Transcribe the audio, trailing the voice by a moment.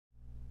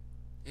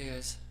Hey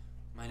guys,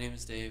 my name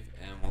is Dave,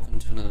 and welcome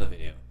to another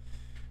video.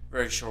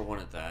 Very short one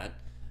at that.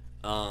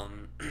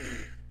 Um,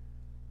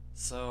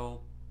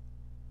 so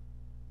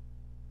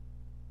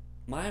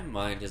my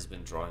mind has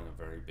been drawing a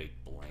very big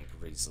blank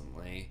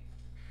recently.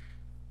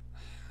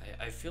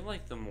 I feel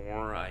like the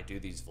more I do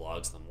these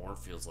vlogs, the more it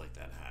feels like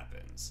that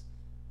happens.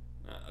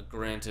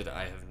 Granted,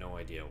 I have no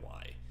idea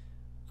why.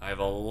 I have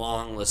a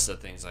long list of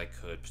things I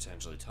could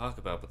potentially talk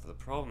about, but the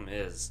problem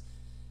is,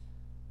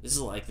 this is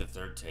like the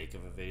third take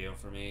of a video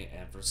for me,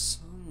 and for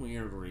some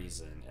weird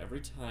reason, every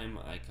time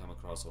I come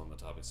across one of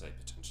the topics I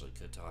potentially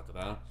could talk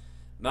about,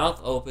 mouth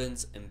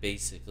opens and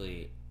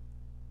basically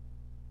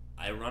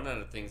I run out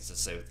of things to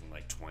say within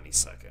like 20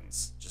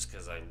 seconds. Just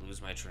because I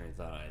lose my train of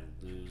thought, I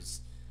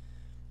lose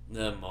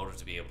the motive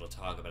to be able to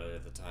talk about it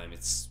at the time.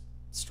 It's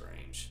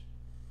strange.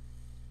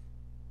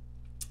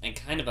 And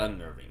kind of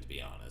unnerving, to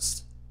be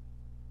honest.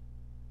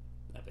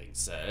 That being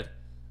said,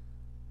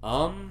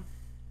 um,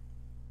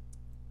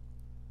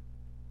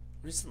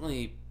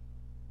 recently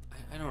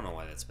I don't know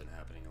why that's been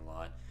happening a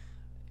lot.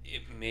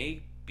 It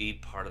may be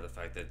part of the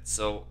fact that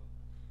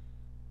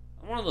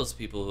I'm one of those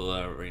people who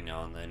every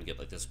now and then get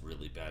like this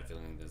really bad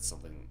feeling that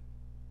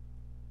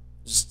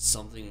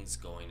something's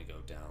going to go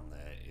down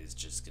that is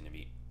just going to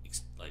be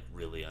like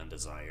really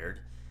undesired,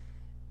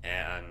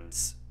 and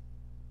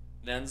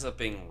it ends up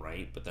being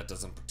right, but that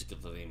doesn't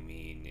particularly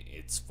mean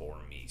it's for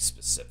me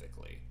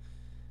specifically.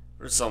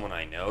 For someone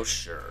I know,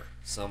 sure.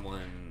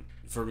 Someone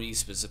for me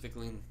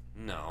specifically,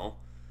 no.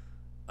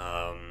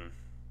 Um,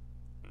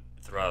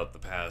 Throughout the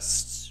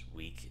past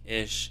week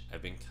ish,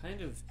 I've been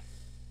kind of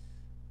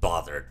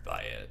bothered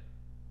by it.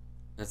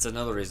 That's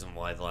another reason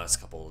why the last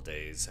couple of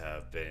days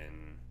have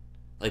been,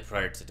 like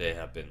prior to today,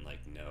 have been like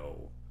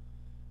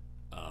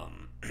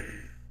um,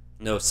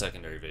 no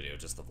secondary video,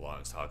 just the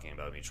vlogs talking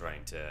about me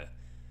trying to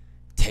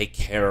take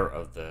care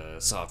of the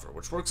software,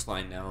 which works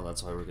fine now.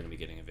 That's why we're going to be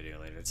getting a video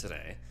later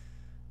today.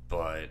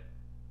 But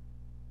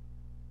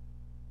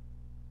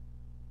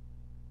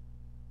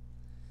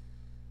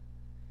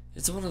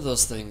it's one of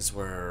those things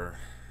where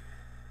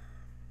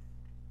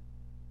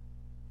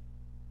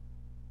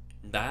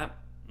that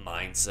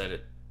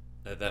mindset,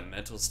 that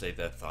mental state,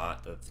 that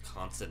thought, the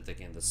constant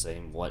thinking the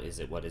same, what is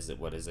it, what is it,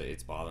 what is it,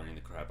 it's bothering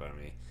the crap out of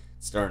me.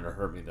 It's starting to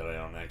hurt me that I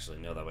don't actually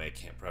know, that way I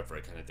can't prep for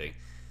it kind of thing.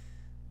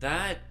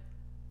 That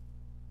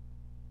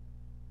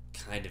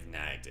kind of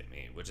nagged at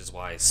me, which is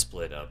why I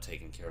split up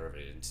taking care of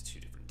it into 2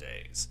 different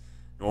days.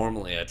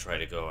 Normally I try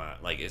to go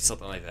out, like if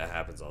something like that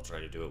happens, I'll try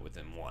to do it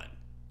within one.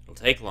 It'll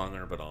take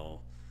longer, but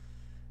I'll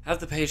have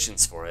the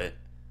patience for it.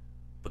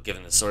 But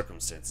given the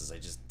circumstances, I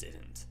just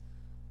didn't.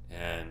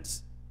 And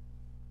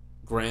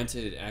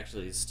granted, it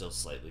actually is still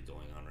slightly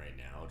going on right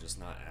now, just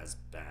not as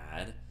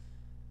bad.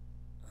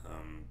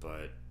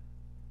 But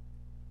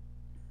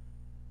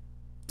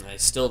I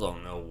still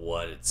don't know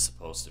what it's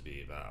supposed to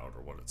be about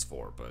or what it's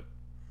for. But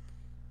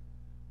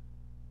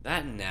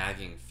that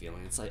nagging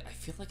feeling, it's like I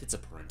feel like it's a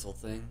parental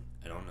thing.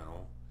 I don't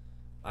know.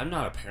 I'm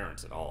not a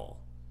parent at all.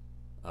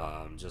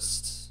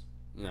 Just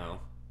you know,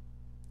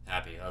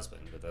 happy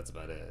husband, but that's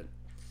about it.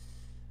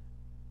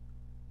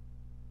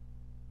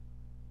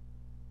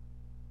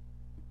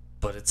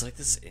 But it's like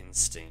this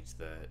instinct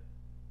that,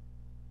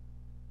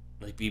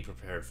 like, be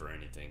prepared for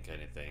anything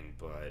kind of thing.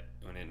 But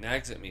when it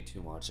nags at me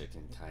too much, it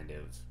can kind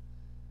of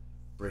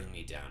bring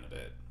me down a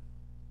bit.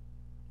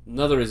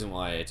 Another reason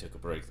why I took a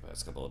break the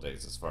past couple of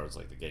days, as far as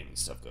like the gaming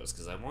stuff goes,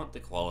 because I want the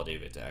quality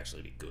of it to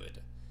actually be good.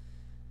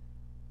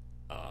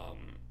 Um,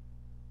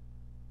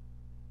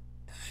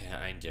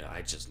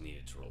 I just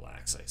needed to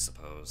relax, I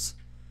suppose.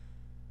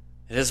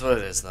 It is what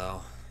it is,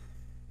 though.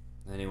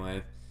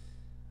 Anyway,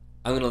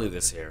 I'm gonna leave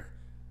this here.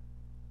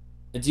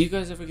 Do you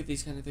guys ever get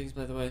these kind of things,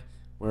 by the way,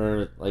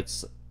 where like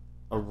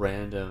a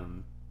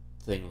random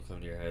thing will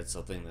come to your head,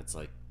 something that's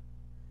like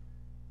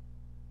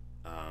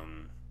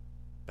um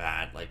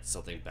bad, like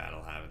something bad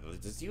will happen?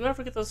 Like, do you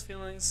ever get those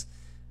feelings,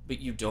 but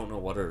you don't know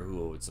what or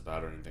who it's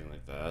about or anything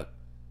like that?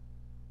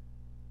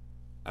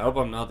 I hope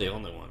I'm not the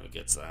only one who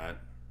gets that.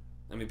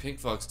 I mean, Pink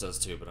Fox does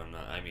too, but I'm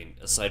not. I mean,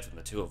 aside from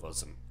the two of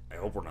us, I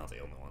hope we're not the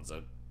only ones.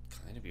 That'd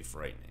kind of be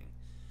frightening.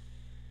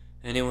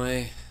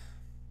 Anyway,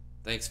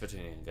 thanks for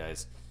tuning in,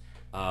 guys.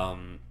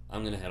 I'm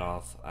gonna head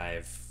off.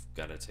 I've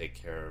got to take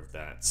care of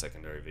that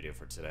secondary video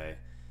for today.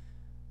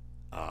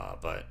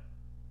 But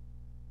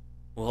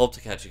we'll hope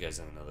to catch you guys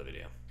in another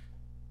video.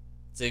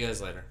 See you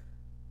guys later.